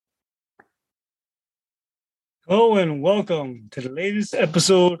Hello and welcome to the latest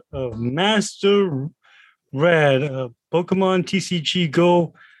episode of Master Red, Pokemon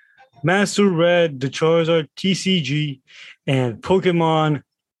TCGO, Master Red, the Charizard TCG, and Pokemon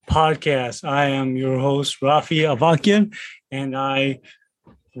Podcast. I am your host, Rafi Avakian, and I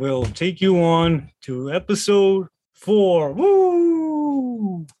will take you on to episode 4.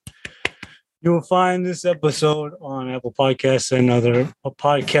 Woo! You will find this episode on Apple Podcasts and other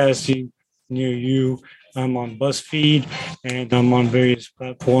podcasting near you. I'm on BuzzFeed and I'm on various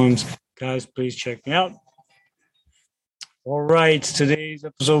platforms. Guys, please check me out. All right, today's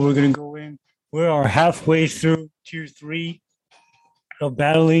episode we're going to go in. We are halfway through Tier 3 of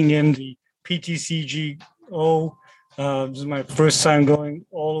battling in the PTCGO. This is my first time going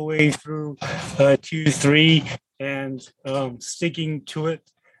all the way through Tier 3 and sticking to it.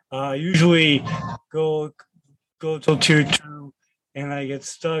 I usually go till Tier 2 and I get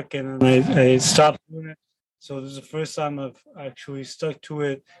stuck and then I stop doing it. So this is the first time I've actually stuck to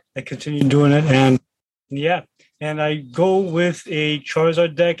it. I continue doing it, and I go with a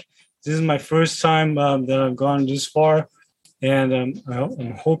Charizard deck. This is my first time that I've gone this far, and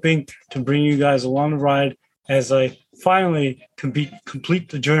I'm hoping to bring you guys along the ride as I finally complete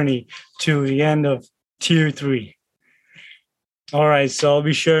the journey to the end of Tier 3. All right, so I'll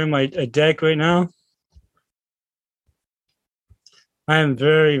be sharing my deck right now. I am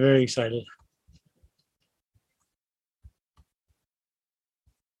very, very excited.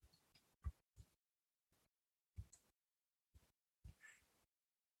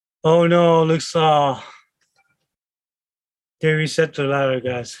 Oh no, looks they reset the ladder,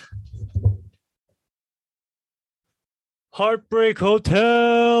 guys. Heartbreak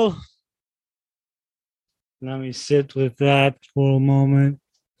Hotel. Let me sit with that for a moment.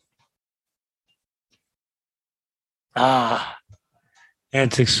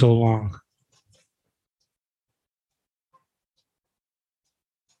 That took so long.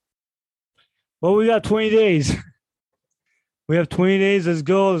 Well, we got 20 days. We have 20 days. Let's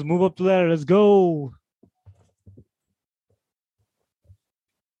go. Let's move up the ladder. Let's go.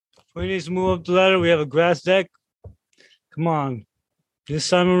 20 days to move up the ladder. We have a grass deck. Come on. This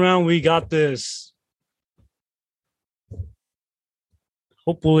time around, we got this.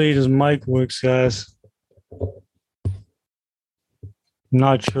 Hopefully, this mic works, guys. I'm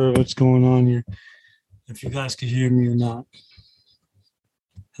not sure what's going on here. If you guys could hear me or not.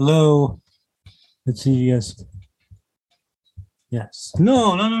 Hello. Let's see. Yes. Yes.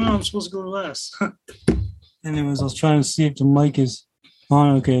 No. I'm supposed to go last. Anyways, I was trying to see if the mic is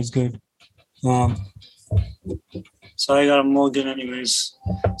on. Okay, it's good. So I got a mulligan anyways.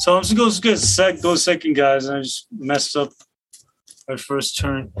 So I'm just going to go second, guys. And I just messed up my first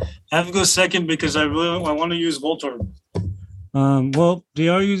turn. I have to go second because I want to use Voltorb. Well, they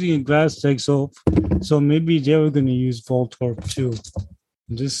are using a grass deck, so maybe they were going to use Voltorb too.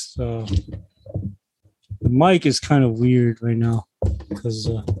 This the mic is kind of weird right now because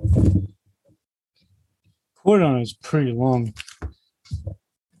cord on it is pretty long.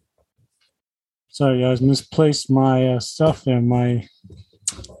 Sorry, guys, misplaced my stuff there. My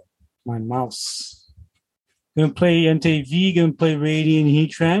mouse. Gonna play NTV. Gonna play Radiant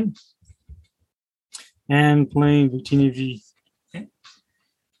Heatran, and playing Victini V.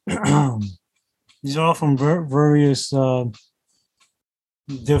 These are all from various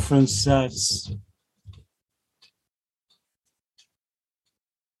different sets.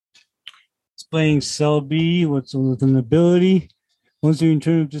 It's playing Celebi with an ability. Once you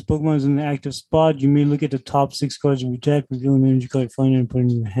return, if this Pokemon is in an active spot, you may look at the top 6 cards of your deck, reveal an energy card, find it, and put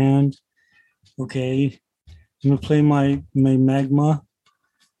it in your hand. Okay. I'm going to play my Magma.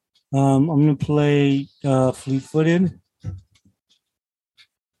 I'm going to play Fleet-Footed.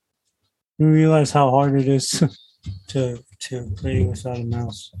 I realize how hard it is to play without a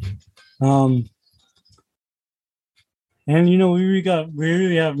mouse. And we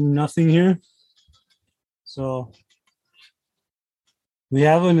really have nothing here. So we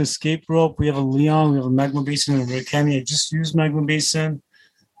have an Escape Rope, we have a Leon, we have a Magma Basin, and a Red Candy. I just used Magma Basin.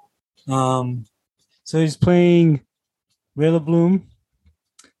 So he's playing Rillaboom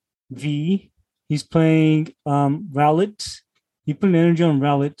V. He's playing Rowlet. He put an energy on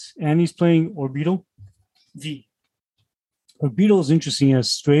Rowlet, and he's playing Orbeetle V. Orbeetle is interesting. He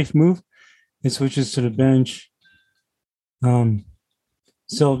has Strafe move. It switches to the bench.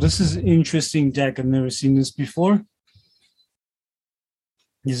 So this is an interesting deck. I've never seen this before.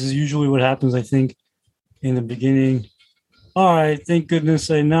 This is usually what happens, I think, in the beginning. All right, thank goodness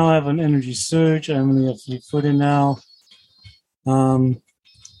I now have an Energy Surge. I'm going to have Fleet-Footed now.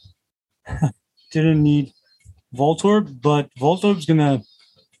 Didn't need Voltorb, but Voltorb's going to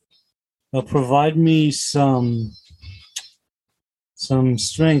provide me some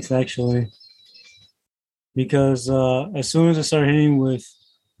strength actually, because as soon as I start hitting with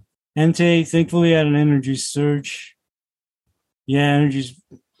Entei, thankfully I had an energy surge. Yeah, energy's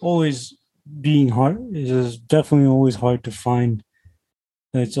always being hard. It is definitely always hard to find.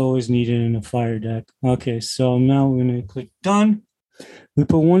 It's always needed in a fire deck. Okay, so now we're gonna click done. We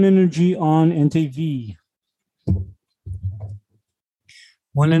put one energy on Entei V.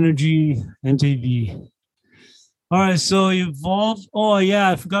 One energy Entei V. All right, so evolved. Oh yeah,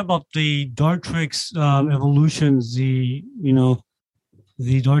 I forgot about the Dartrix evolutions. The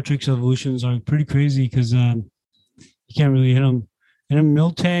Dartrix evolutions are pretty crazy because you can't really hit them. And then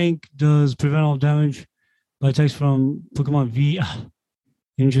Miltank does prevent all damage by attacks from Pokemon V.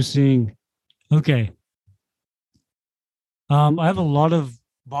 Interesting. Okay. I have a lot of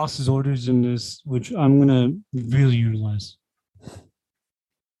boss's orders in this, which I'm gonna really utilize.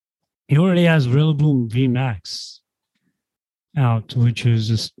 He already has Rillaboom V Max out, which is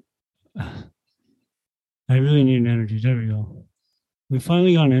just I really need an energy. There we go. We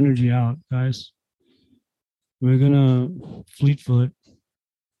finally got an energy out, guys. We're gonna Fleetfoot.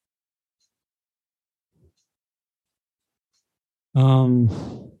 Um,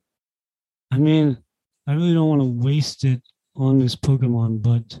 I mean, I really don't want to waste it on this Pokemon,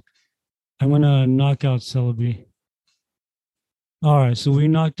 but I'm gonna knock out Celebi. All right, so we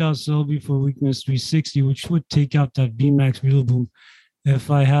knocked out Celebi for weakness 360, which would take out that VMAX Rillaboom if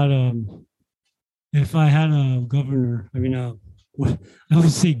I had a governor. I mean, I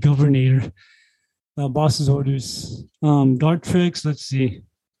would say governator. Boss's orders. Dart tricks. Let's see.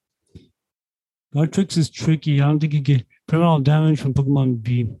 Dart tricks is tricky. I don't think you can prevent all damage from Pokemon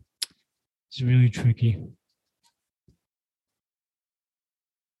V. It's really tricky.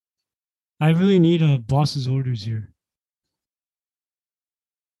 I really need a boss's orders here.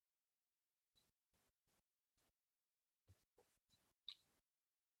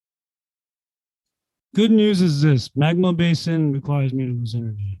 Good news is this: Magma Basin requires me to lose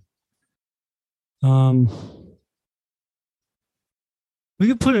energy. Um, we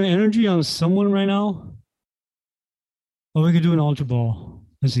could put an energy on someone right now, or we could do an Ultra Ball.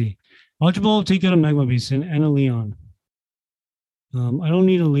 Let's see. Ultra Ball, take out a Magma Basin and a Leon. I don't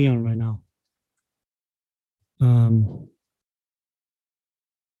need a Leon right now.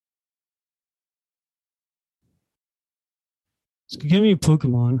 Give me a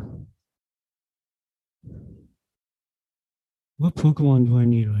Pokemon. What Pokemon do I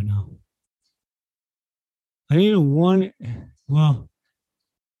need right now? I need a one. Well,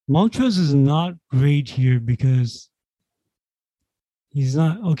 Moltres is not great here because he's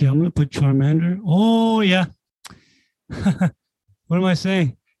not. Okay, I'm going to put Charmander. Oh, yeah. What am I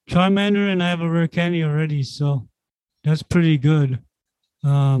saying? Charmander, and I have a rare candy already, so that's pretty good.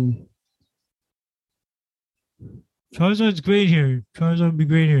 Charizard's great here. Charizard would be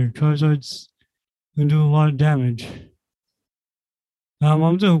great here. Charizard's going to do a lot of damage. I'm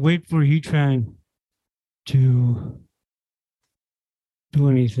going to wait for Heatran to do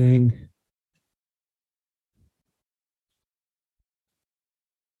anything.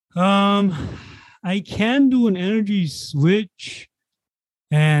 I can do an energy switch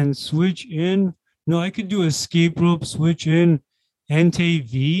and switch in. No, I could do escape rope, switch in Entei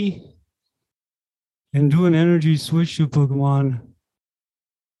V and do an energy switch to Pokemon.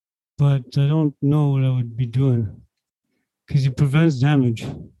 But I don't know what I would be doing because it prevents damage.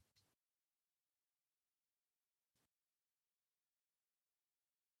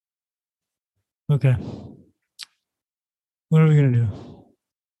 Okay. What are we going to do?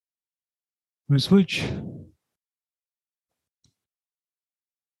 We're going to switch.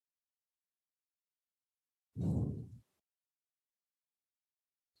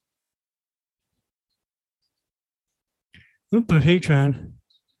 We're going to put Hatran.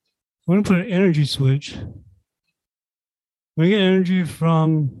 We're going to put an energy switch. We get energy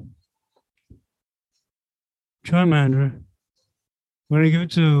from Charmander. We're going to give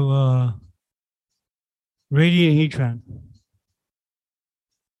it to Radiant Heatran.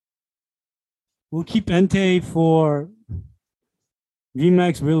 We'll keep Entei for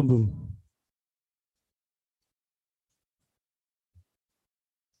VMAX Rillaboom.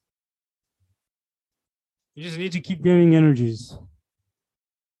 You just need to keep getting energies.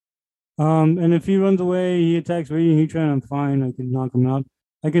 And if he runs away, he attacks Radiant Heatran, I'm fine. I can knock him out.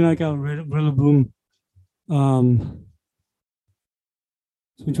 I can knock out Rillaboom.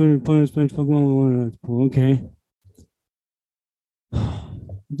 Switch on your opponent's bench Pokemon. Okay.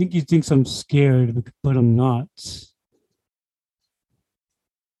 I think he thinks I'm scared, but I'm not.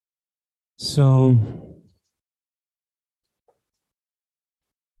 So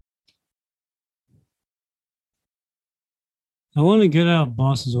I want to get out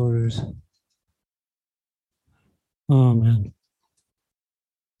boss's orders. Oh man.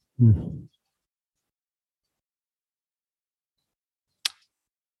 Hmm.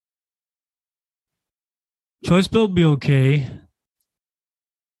 Choice spell be okay.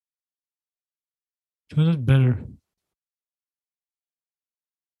 Choice is better.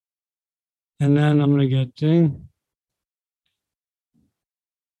 And then I'm gonna get thing.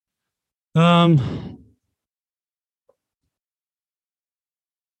 Um,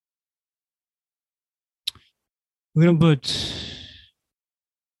 we're gonna put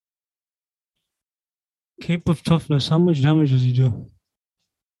Cape of Toughness. How much damage does he do?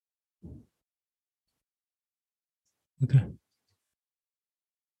 Okay.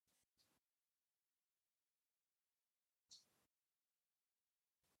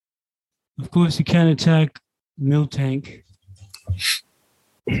 Of course, he can't attack Mill Tank.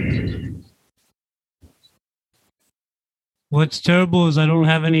 What's terrible is I don't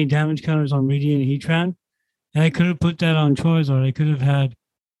have any damage counters on Radiant Heatran, and I could have put that on Charizard. I could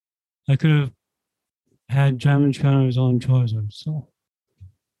have had damage counters on Charizard, so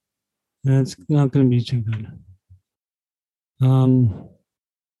that's not going to be too good.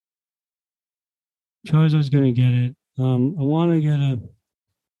 Charizard's going to get it. I want to get a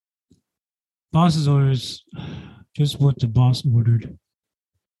boss's orders, just what the boss ordered.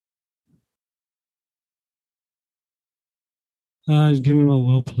 Just give him a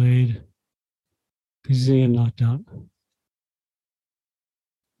well played because he's going to get knocked out.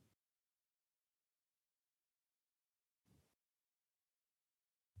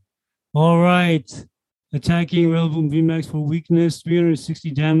 All right. Attacking Relevant VMAX for weakness,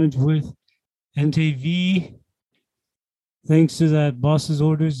 360 damage with NTV. Thanks to that boss's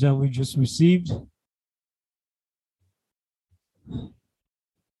orders that we just received. That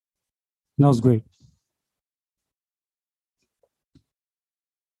was great.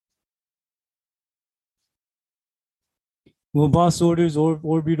 Well, boss orders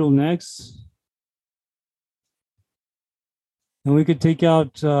Orbital next. And we could take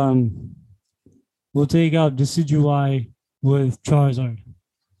out, we'll take out Decidueye with Charizard.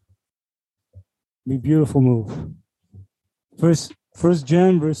 Be a beautiful move. First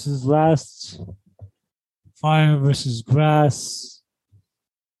gen versus last. Fire versus grass.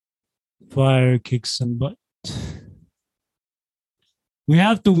 Fire kicks some butt. We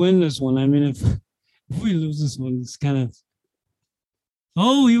have to win this one. I mean, if we lose this one, it's kind of.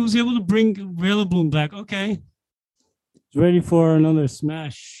 Oh, he was able to bring Rillaboom back. Okay. He's ready for another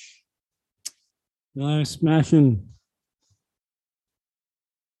smash. Another smashing.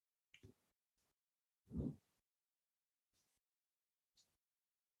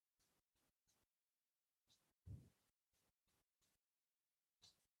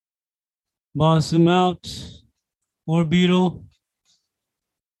 Boss him out. Orbital.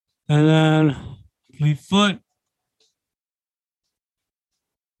 And then Fleetfoot.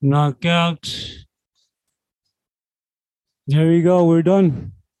 Knockout. There you go. We're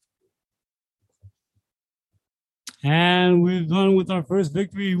done. And we're done with our first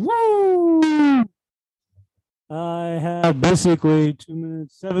victory. Woo! I have basically 2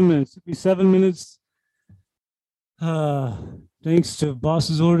 minutes, 7 minutes. Took me 7 minutes. Thanks to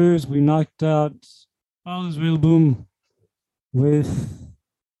boss's orders, we knocked out Olive's Rillaboom with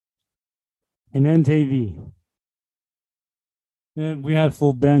an NTV. And we had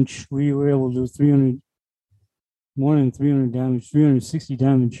full bench. We were able to do 300, more than 300 damage, 360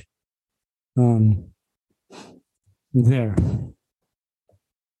 damage. There.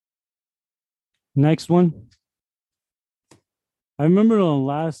 Next one. I remember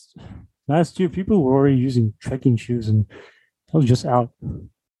last year people were already using trekking shoes, and I was just out.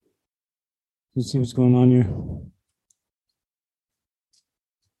 Let's see what's going on here.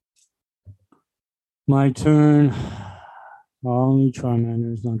 My turn. Only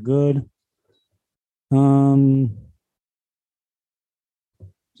Charmander is not good.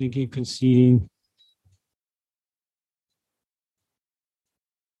 Thinking conceding.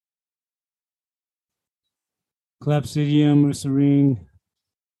 Clapsidium, Ursaring.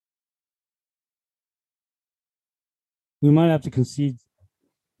 We might have to concede.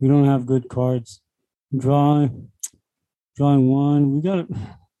 We don't have good cards. Drawing one. We got it.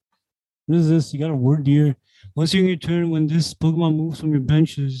 What is this? You got a Word Deer. Once you're in your turn, when this Pokemon moves from your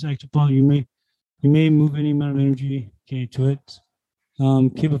bench to this active ball, you may move any amount of energy to it.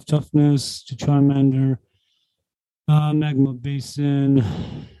 Cape of Toughness to Charmander. Magma Basin.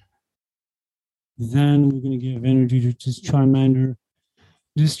 Then we're going to give energy to this Charmander.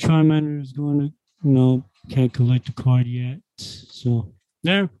 This Charmander is going to, can't collect a card yet. So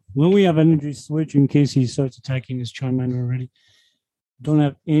There. When we have energy switch in case he starts attacking his Charmander already. Don't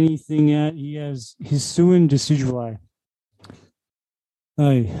have anything yet. He has his Suin Decidueye.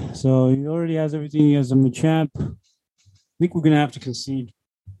 Hey, so he already has everything. He has a Machamp. I think we're gonna have to concede.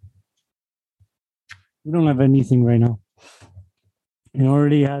 We don't have anything right now. He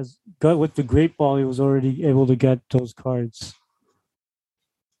already has got with the Great Ball. He was already able to get those cards.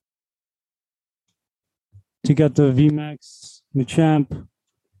 To get the VMAX Machamp.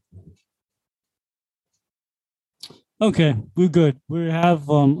 Okay, we're good. We have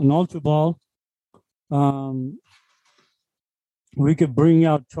an Ultra Ball. Um, we could bring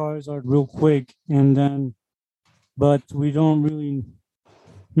out Charizard real quick, and then, but we don't really.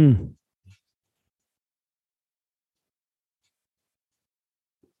 Hmm.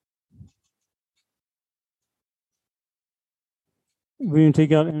 We're gonna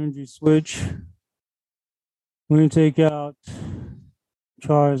take out Energy Switch. We're gonna take out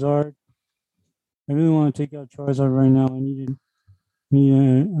Charizard. I really want to take out Charizard right now. I need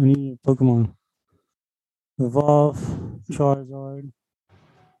a Pokemon. Evolve Charizard.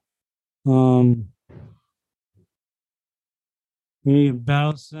 Um, we need a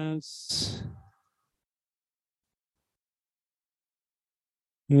Battle Sense.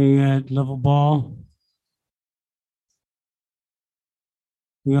 We got Level Ball.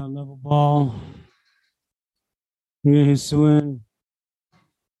 We got Level Ball. We got his Swin.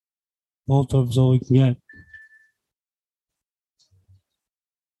 Both of all we can get.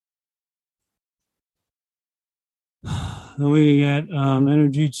 Then we get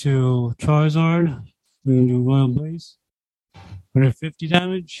energy to Charizard. We can do Royal Blaze. 150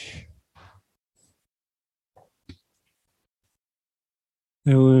 damage.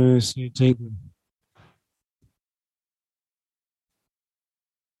 It was take.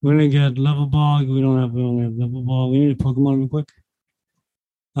 We're gonna get level ball. We don't have level ball. We need a Pokemon real quick.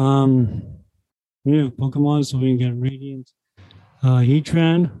 Um we need a Pokemon so we can get Radiant.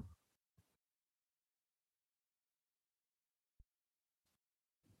 Heatran.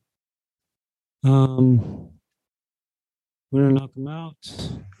 Um we're gonna knock him out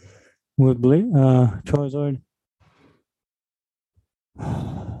with Charizard. It's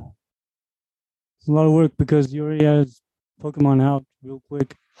a lot of work because he already has Pokemon out real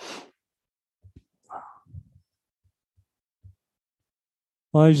quick.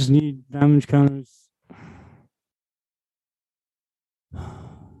 I just need damage counters.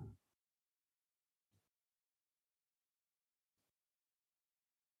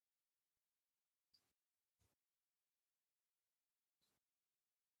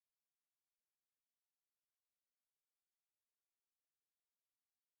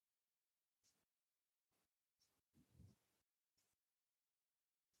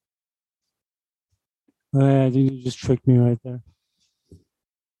 I think you just tricked me right there.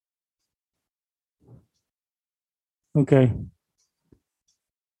 Okay,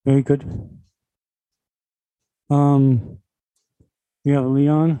 very good. Um, we have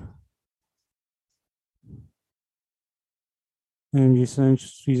Leon and Essential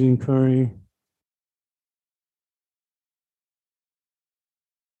Season Curry.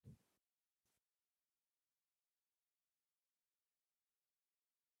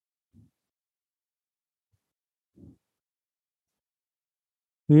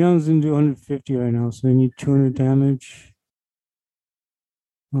 Leon's gonna do 150 right now, so I need 200 damage.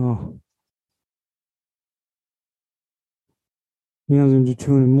 Oh, Leon's gonna do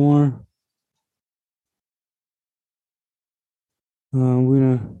 200 more. We're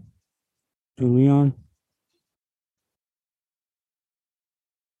gonna do Leon.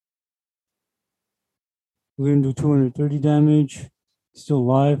 We're gonna do 230 damage. Still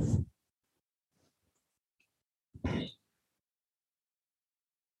alive.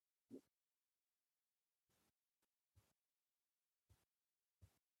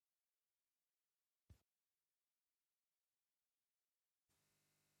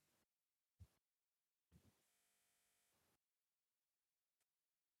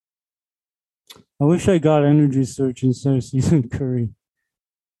 I wish I got Energy Search instead of Season Curry.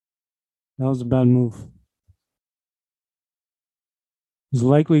 That was a bad move. He's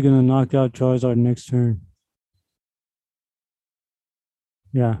likely gonna knock out Charizard next turn.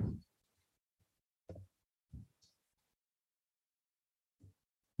 Yeah.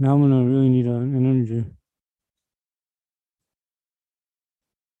 Now I'm gonna really need an energy.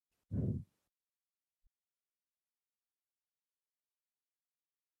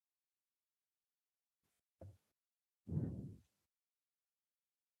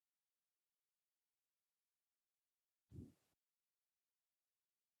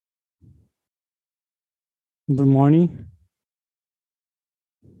 Good morning.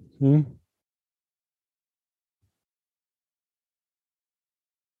 Hmm?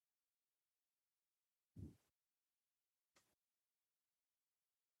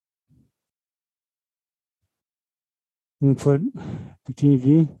 We put Bikini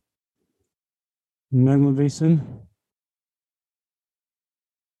V, Magma Basin.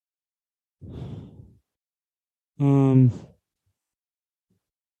 Um,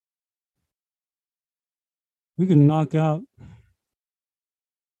 we can knock him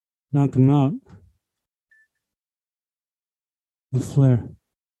out with Flare.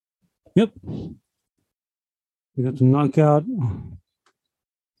 Yep, we got to knock out.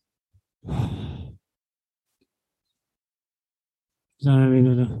 Not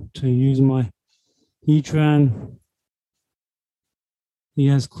having to use my Heatran. He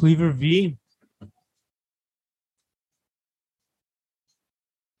has Cleaver V.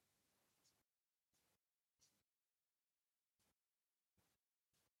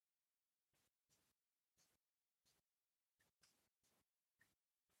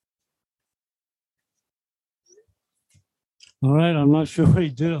 All right, I'm not sure what he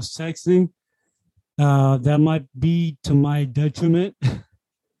did. I was texting. That might be to my detriment.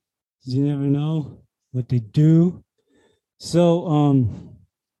 You never know what they do. So,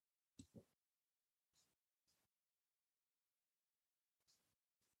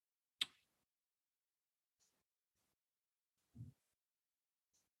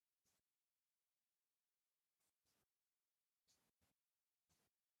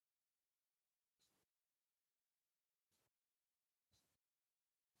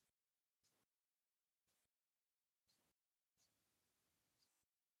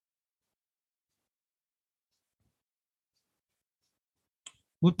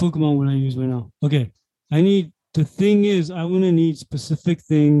 what Pokemon would I use right now? Okay, the thing is, I'm going to need specific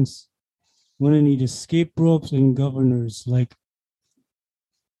things. I'm going to need escape ropes and governors, like,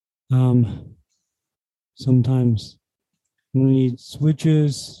 um, sometimes. I'm going to need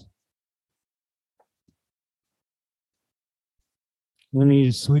switches. I'm going to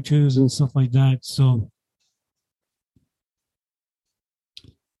need switches and stuff like that. So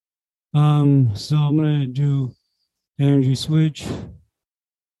I'm going to do energy switch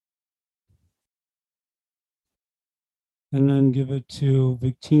and then give it to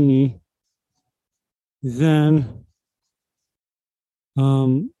Victini. Then,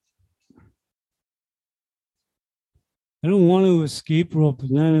 um, I don't want to escape rope,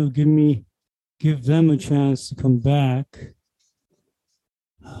 but then it'll give them a chance to come back.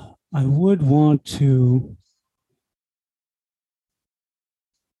 I would want to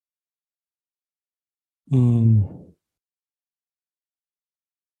um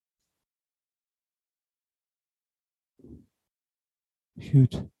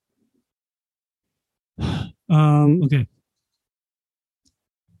shoot. Okay.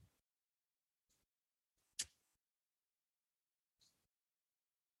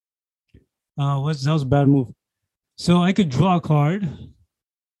 That was a bad move. So I could draw a card.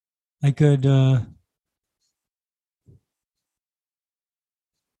 I could um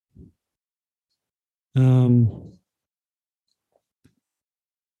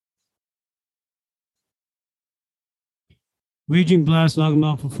Raging Blast, knock him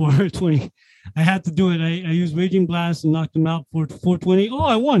out for 420. I had to do it. I used Raging Blast and knocked him out for 420. Oh,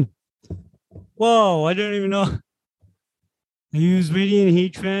 I won. Whoa, I didn't even know. I used Radiant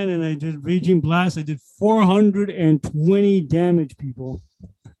Heatran and I did Raging Blast. I did 420 damage, people.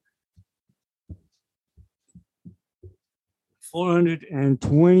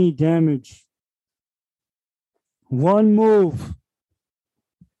 420 damage. One move.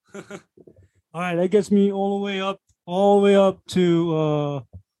 All right, that gets me all the way up to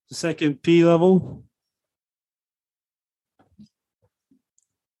the second P level.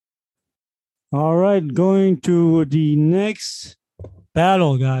 All right, going to the next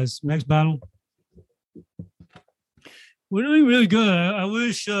battle, guys. Next battle. We're doing really good. I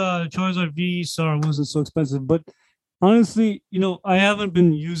wish Charizard V Star wasn't so expensive, but honestly, I haven't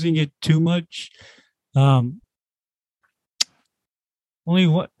been using it too much. Only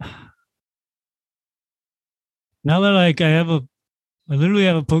what now that I literally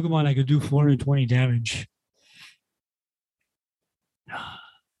have a Pokemon I could do 420 damage.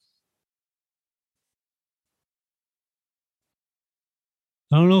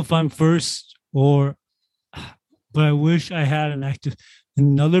 I don't know if I'm first but I wish I had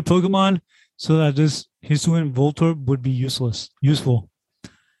another Pokemon so that this Hisuian Voltorb would be useful.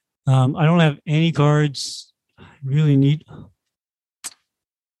 I don't have any cards. I really need.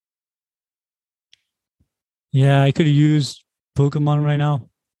 Yeah, I could have used Pokemon right now.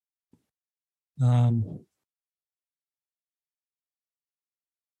 Um,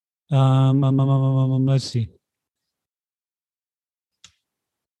 Let's see.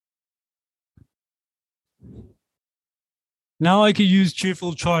 Now I can use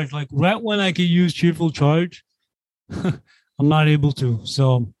cheerful charge. Like right when I can use cheerful charge, I'm not able to.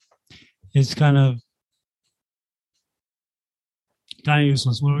 So it's kind of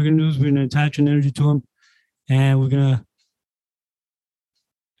useless. What we're gonna do is we're gonna attach an energy to him, and we're gonna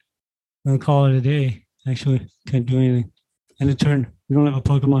call it a day. Actually, can't do anything. And a turn. We don't have a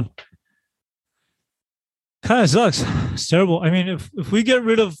Pokemon. Kind of sucks. It's terrible. I mean, if we get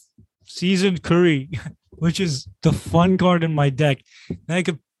rid of Seasoned Curry, which is the fun card in my deck, then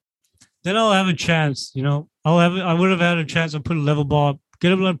I'll have a chance. I would have had a chance to put a level ball,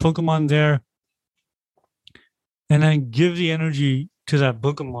 get a Pokemon there, and then give the energy to that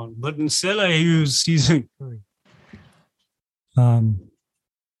Pokemon. But instead, I use Seasoned Curry. And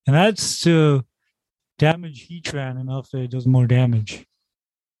that's to damage Heatran enough that it does more damage.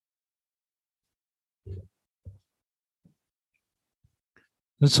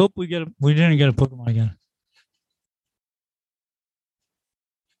 Let's hope we didn't get a Pokemon again.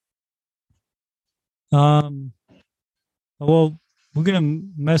 Well, we're gonna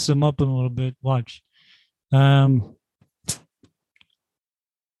mess them up in a little bit. Watch. We don't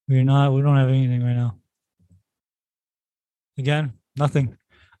have anything right now. Again, nothing.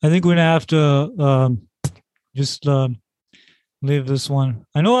 I think we're gonna have to just leave this one.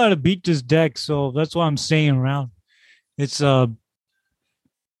 I know how to beat this deck, so that's why I'm staying around. It's a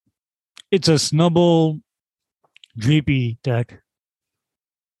Snubble Dreepy deck.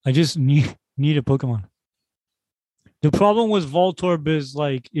 I just need a Pokemon. The problem with Voltorb is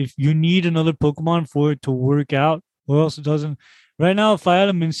like if you need another Pokemon for it to work out, or else it doesn't. Right now, if I had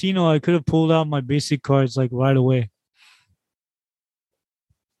a Mincino, I could have pulled out my basic cards like right away.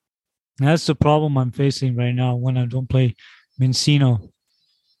 And that's the problem I'm facing right now when I don't play Mincino.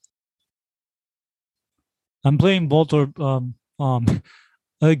 I'm playing Voltorb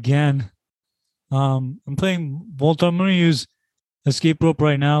again. I'm playing Voltorb. I'm gonna use Escape Rope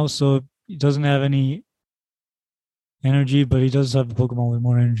right now, so he doesn't have any energy, but he does have a Pokemon with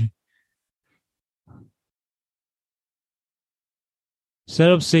more energy.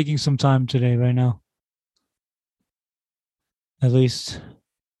 Setup's taking some time today, right now. At least.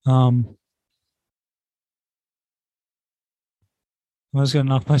 I'm just gonna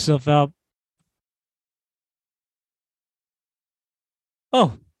knock myself out.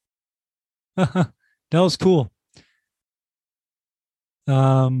 Oh, that was cool.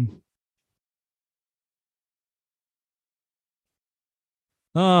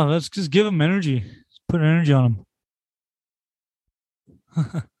 Let's just give him energy. Let's put energy on him.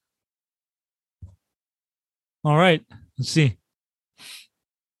 All right, let's see.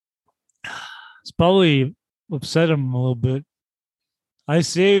 It's probably upset him a little bit. I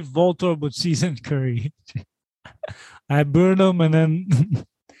saved Voltorb with Seasoned Curry. I burned him and then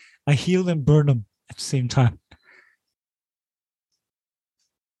I healed and burned him at the same time.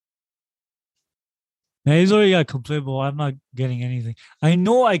 Now he's already got completable. I'm not getting anything. I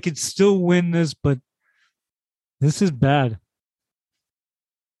know I could still win this, but this is bad.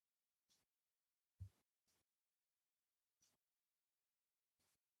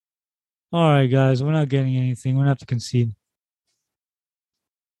 All right, guys, we're not getting anything. We're gonna have to concede.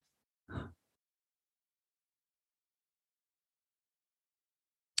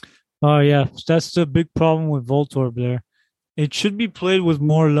 Oh yeah, that's the big problem with Voltorb there. It should be played with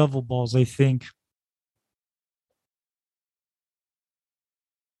more level balls, I think.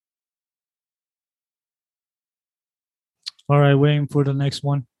 All right, waiting for the next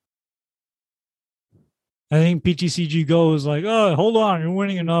one. I think PTCG Go is like, oh, hold on, you're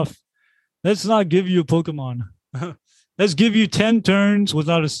winning enough. Let's not give you a Pokemon. Let's give you 10 turns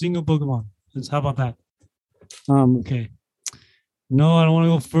without a single Pokemon. How about that? Okay. No, I don't want to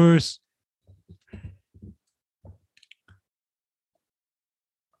go first.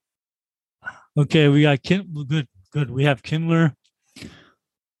 Okay, we got good. We have Kindler.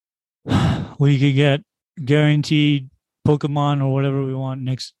 We could get guaranteed Pokemon or whatever we want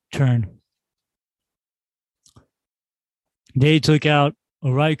next turn. They took out a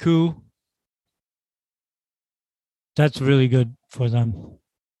Raikou. That's really good for them.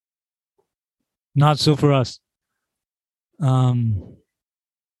 Not so for us. We're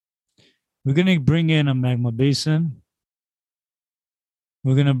gonna bring in a Magma Basin.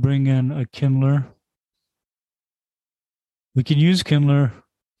 We're gonna bring in a Kindler. We can use Kindler.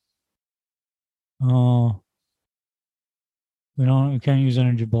 Oh, we can't use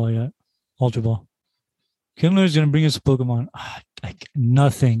Energy Ball yet. Ultra Ball. Kindler is gonna bring us a Pokemon.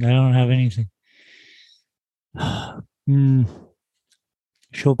 Nothing. I don't have anything.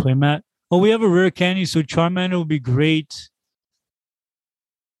 Show playmat. Oh, we have a rare candy, so Charmander would be great.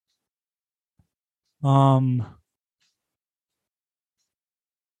 Um,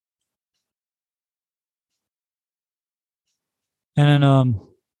 and then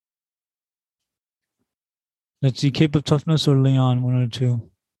let's see, Cape of Toughness or Leon, one or two.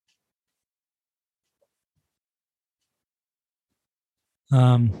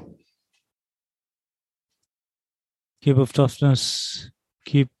 Um, Cape of Toughness,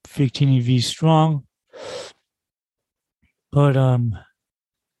 keep Victini V strong. Put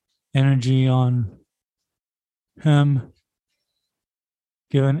energy on him.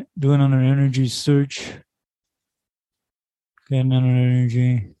 Doing another energy search. Get another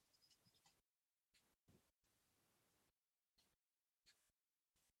energy.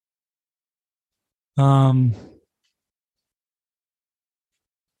 Um,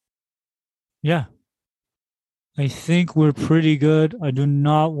 yeah, I think we're pretty good. I do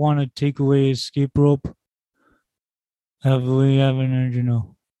not want to take away escape rope. Have we have an energy?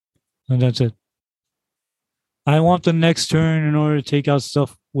 No. And that's it. I want the next turn in order to take out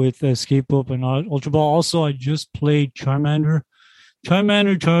stuff with escape rope and ultra ball. Also, I just played Charmander.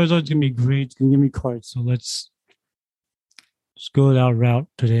 Charmander Charizard's gonna be great. It's gonna give me cards. So let's go that route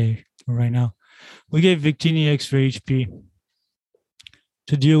today or right now. We gave Victini extra HP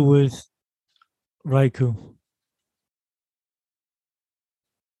to deal with Raikou.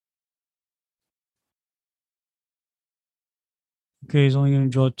 Okay, he's only going to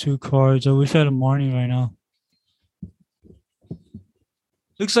draw 2 cards. I wish I had a Marnie right now.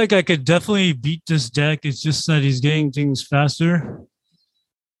 Looks like I could definitely beat this deck. It's just that he's getting things faster.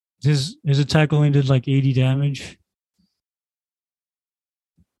 His attack only did like 80 damage.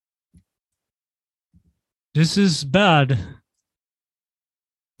 This is bad.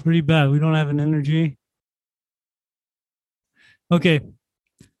 Pretty bad. We don't have an energy. Okay,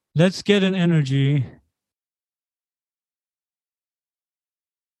 let's get an energy.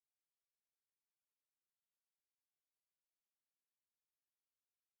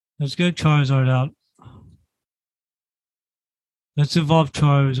 Let's get Charizard out. Let's evolve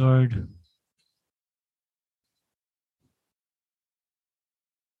Charizard.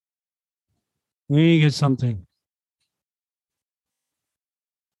 We need to get something.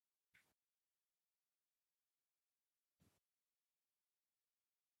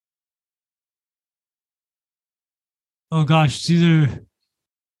 Oh gosh, it's either.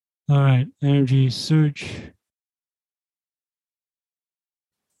 All right, energy search.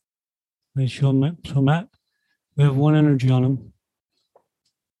 Let's show Matt. We have 1 energy on him.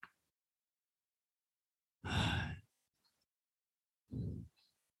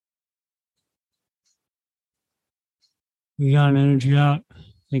 We got an energy out.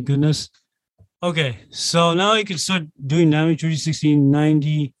 Thank goodness. Okay, so now I can start doing damage 30, 60,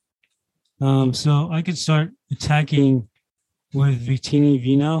 90. So I can start attacking with Victini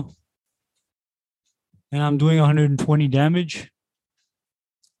V now. And I'm doing 120 damage.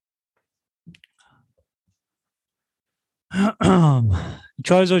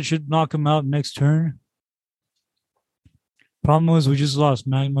 Charizard should knock him out next turn. Problem was we just lost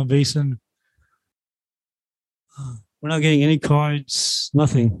Magma Basin. We're not getting any cards,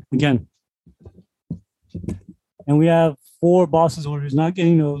 nothing. Again. And we have 4 bosses orders, not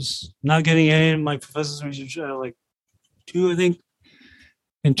getting those, not getting any of my professor's research, like 2, I think,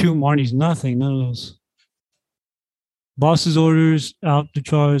 and 2 Marnies, nothing, none of those. Boss's orders out the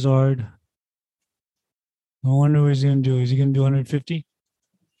Charizard. I wonder what he's going to do. Is he going to do 150?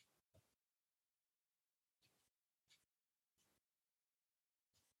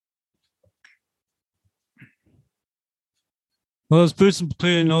 Well, this person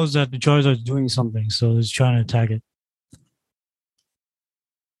clearly knows that the Charizard is doing something, so he's trying to attack it.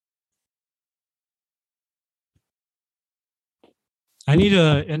 I need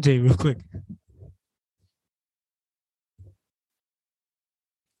a Entei real quick.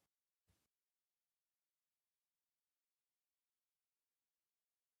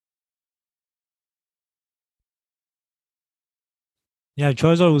 Yeah,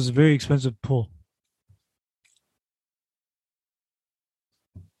 Charizard was a very expensive pull.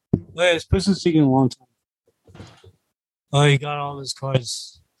 Yeah, this person's taking a long time. Oh, he got all his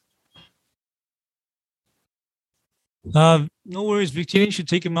cards. No worries. Victini should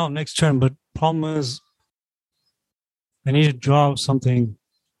take him out next turn, but problem is I need to draw something.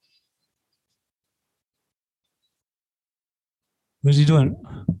 What is he doing?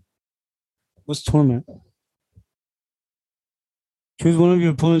 What's Torment? Choose one of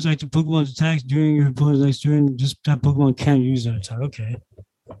your opponent's active Pokemon's attacks during your opponent's next turn. Just that Pokemon can't use that attack. Okay.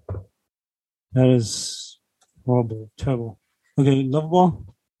 That is horrible. Terrible. Okay, love ball.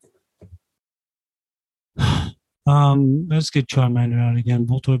 Let's get Charmander out again.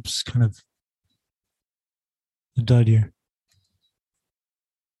 Voltorb's kind of a dud here.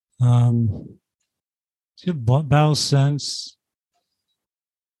 Let's get Battle Sense.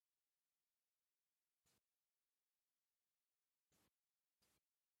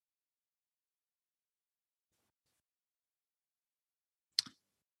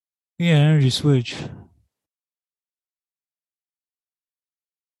 Yeah, energy switch.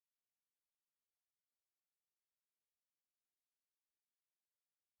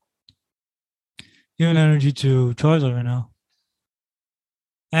 Giving energy to Charizard right now.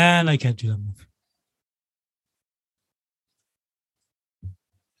 And I can't do that move.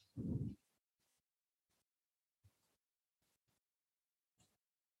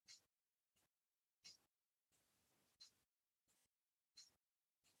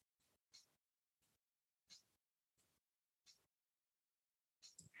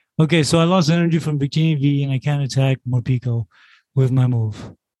 Okay, so I lost energy from Bikini V and I can't attack Morpeko with my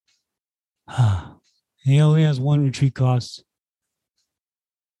move. He only has one retreat cost.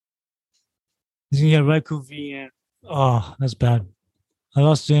 He's gonna get Raikou V and oh, that's bad. I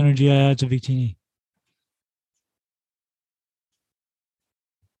lost the energy I had to Victini.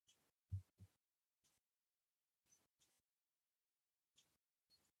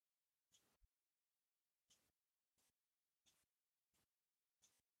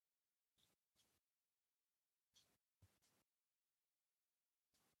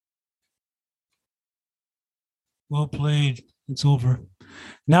 Well played. It's over.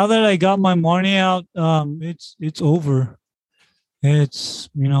 Now that I got my money out, it's over. It's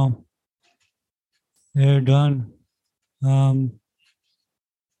they're done. Um,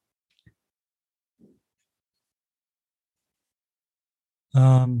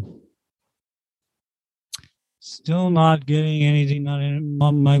 um, Still not getting anything. Not in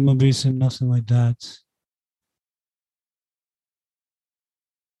magma basin. Nothing like that.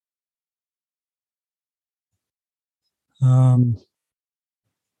 Um,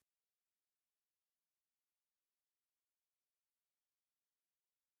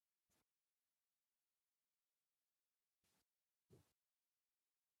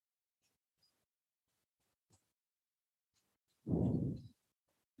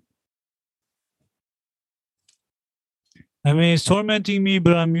 I mean, it's tormenting me,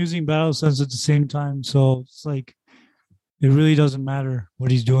 but I'm using battle sense at the same time. So it's like it really doesn't matter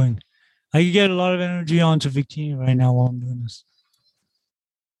what he's doing. I can get a lot of energy onto Victini right now while I'm doing this.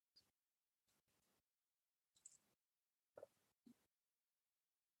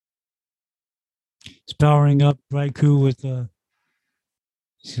 It's powering up Raikou with can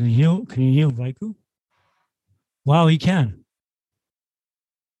you heal? Can you heal Raikou? Wow, he can.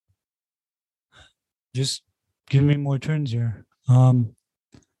 Just give me more turns here.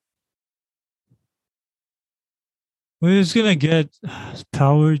 We're just gonna get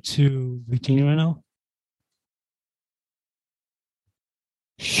power to Victini right now.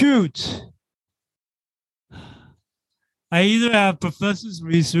 Shoot! I either have Professor's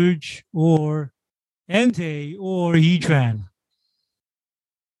Research or Entei or Heatran.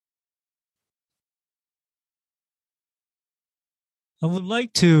 I would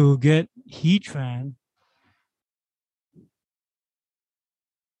like to get Heatran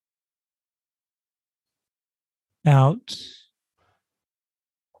out.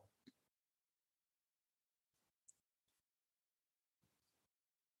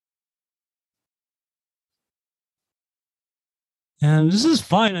 And this is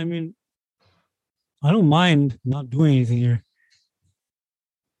fine. I mean, I don't mind not doing anything here.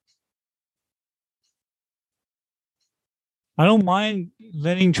 I don't mind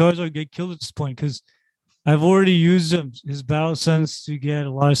letting Charizard get killed at this point because I've already used his battle sense to get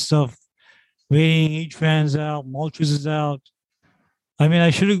a lot of stuff. Waiting Heatran's out, Moltres is out. I mean, I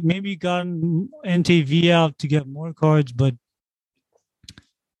should have maybe gotten NTV out to get more cards, but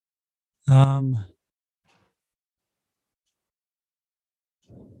um,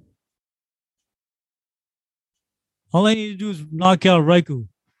 all I need to do is knock out Raikou.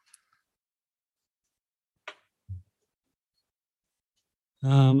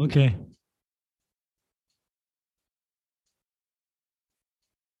 Okay.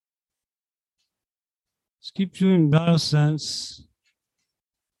 Let's keep doing battle sense.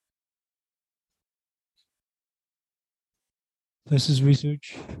 This is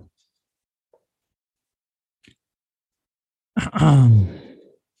research.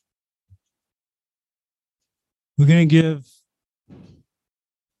 We're gonna give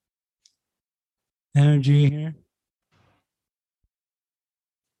energy here.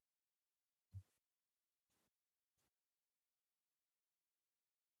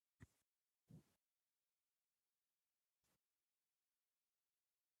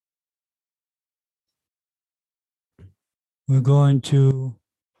 We're going to.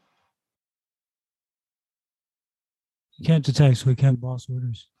 You can't attack, so we can't boss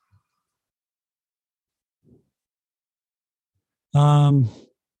orders.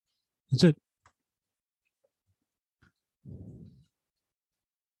 That's it.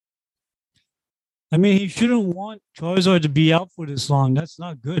 I mean, he shouldn't want Charizard to be out for this long. That's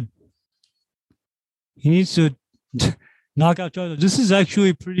not good. He needs to knock out Charizard. This is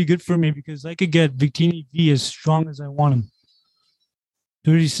actually pretty good for me because I could get Victini V as strong as I want him.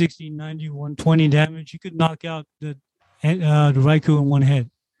 30, 60, 90, 120 damage. You could knock out the Raikou in one hit.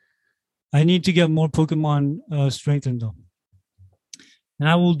 I need to get more Pokemon strengthened though. And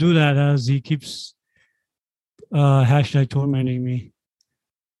I will do that as he keeps hashtag tormenting me.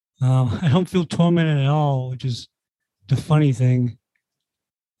 I don't feel tormented at all, which is the funny thing.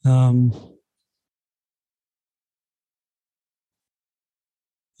 Um,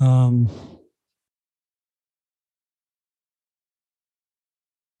 um,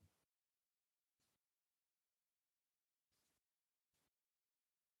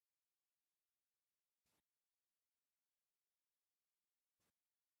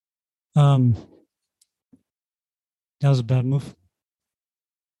 um, that was a bad move.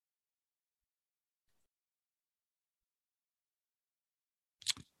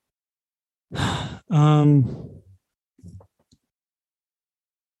 um,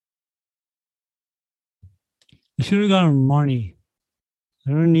 I should have gotten Marnie.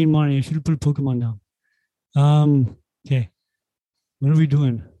 I don't need Marnie. I should have put a Pokemon down. Okay. What are we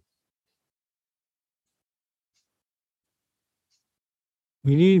doing?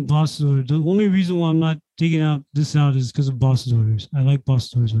 We need boss orders. The only reason why I'm not taking out this out is because of boss orders. I like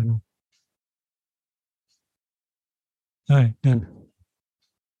boss orders right now. All right, done.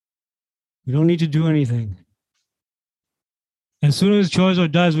 We don't need to do anything. As soon as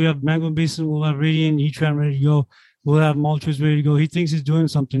Charizard dies, we have Magma Basin, we'll have Radiant, Heatran ready to go. We'll have Moltres ready to go. He thinks he's doing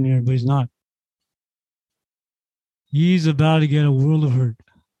something here, but he's not. He's about to get a world of hurt.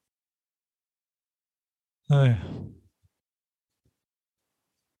 All right.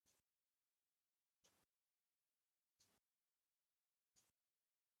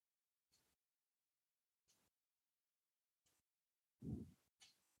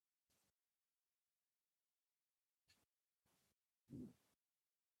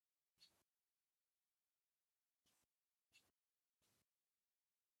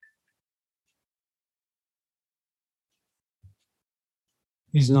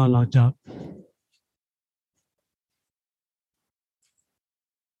 He's not knocked out.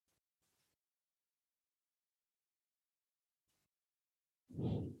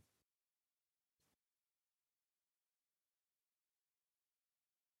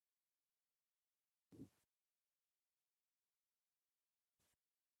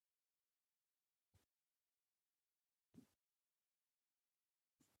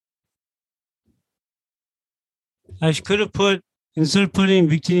 I could have put, instead of putting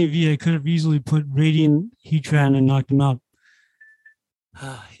Victini V, I could have easily put Radiant Heatran and knocked him out.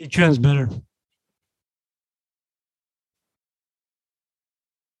 Heatran's better.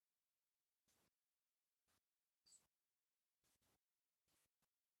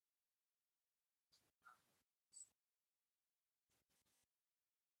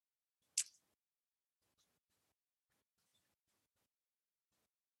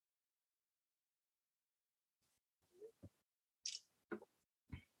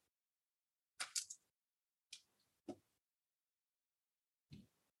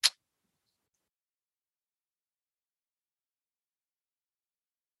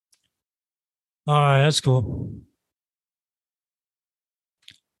 All right, that's cool.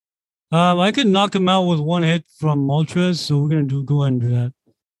 I could knock him out with one hit from Moltres, so we're gonna go ahead and do that.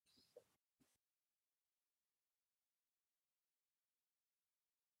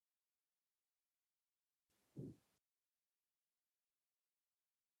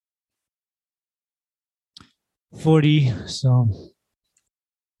 $40, so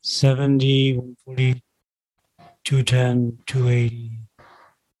 70, 140, 210, 280,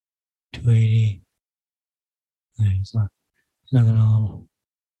 280. It's not gonna.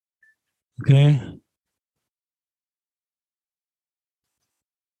 Okay.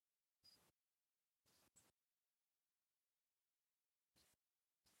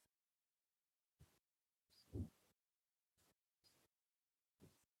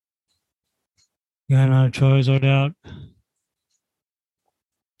 Got another Charizard out.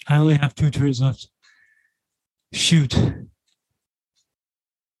 I only have 2 turns left. Shoot.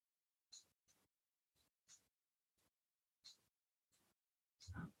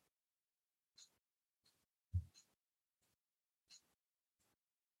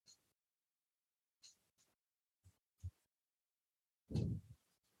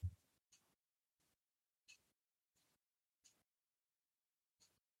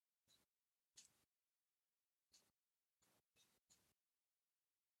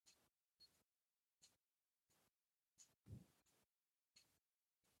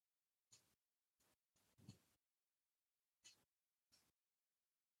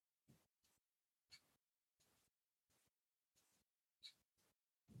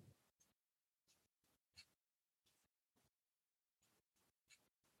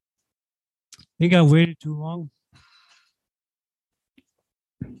 think I waited too long.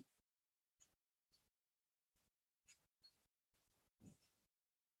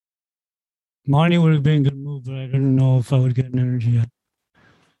 Money would have been a good move, but I didn't know if I would get an energy yet.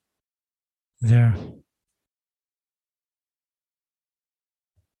 There.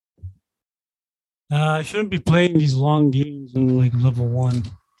 I shouldn't be playing these long games in like level 1.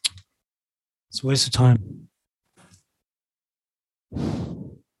 It's a waste of time.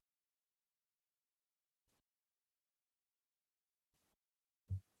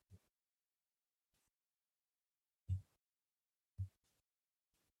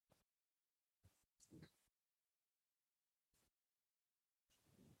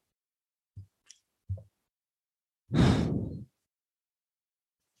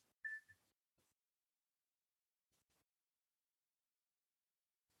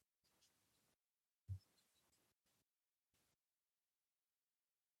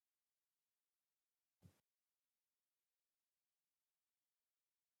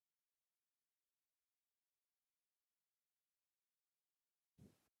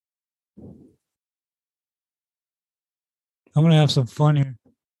 I'm gonna have some fun here.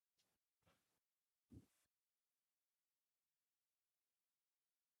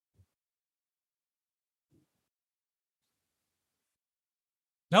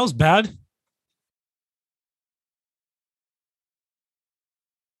 That was bad.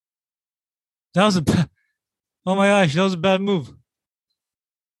 That was a bad. Oh my gosh, that was a bad move.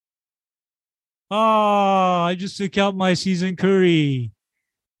 Oh, I just took out my season Curry.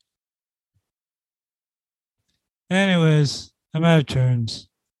 Anyways, I'm out of turns.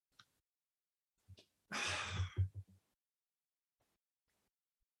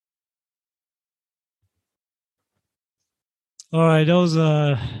 All right,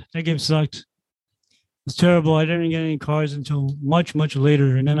 that game sucked. It's terrible. I didn't get any cards until much, much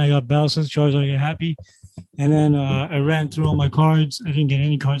later. And then I got Battle Sense Charge. I got happy. And then I ran through all my cards. I didn't get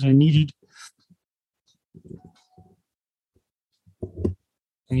any cards I needed.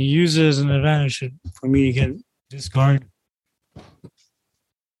 And you use it as an advantage for me to get this card.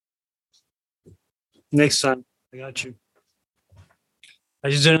 Next time, I got you. I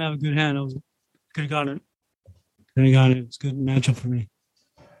just didn't have a good hand. Could have gotten it. Could have gotten it. It's a good matchup for me.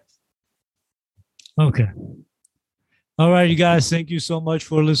 Okay. All right, you guys. Thank you so much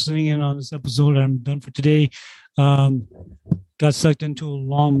for listening in on this episode. I'm done for today. Got sucked into a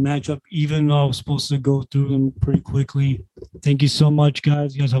long matchup, even though I was supposed to go through them pretty quickly. Thank you so much,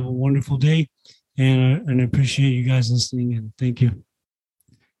 guys. You guys have a wonderful day, and I appreciate you guys listening in. Thank you.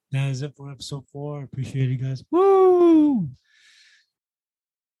 That is it for episode 4. I appreciate you guys. Woo!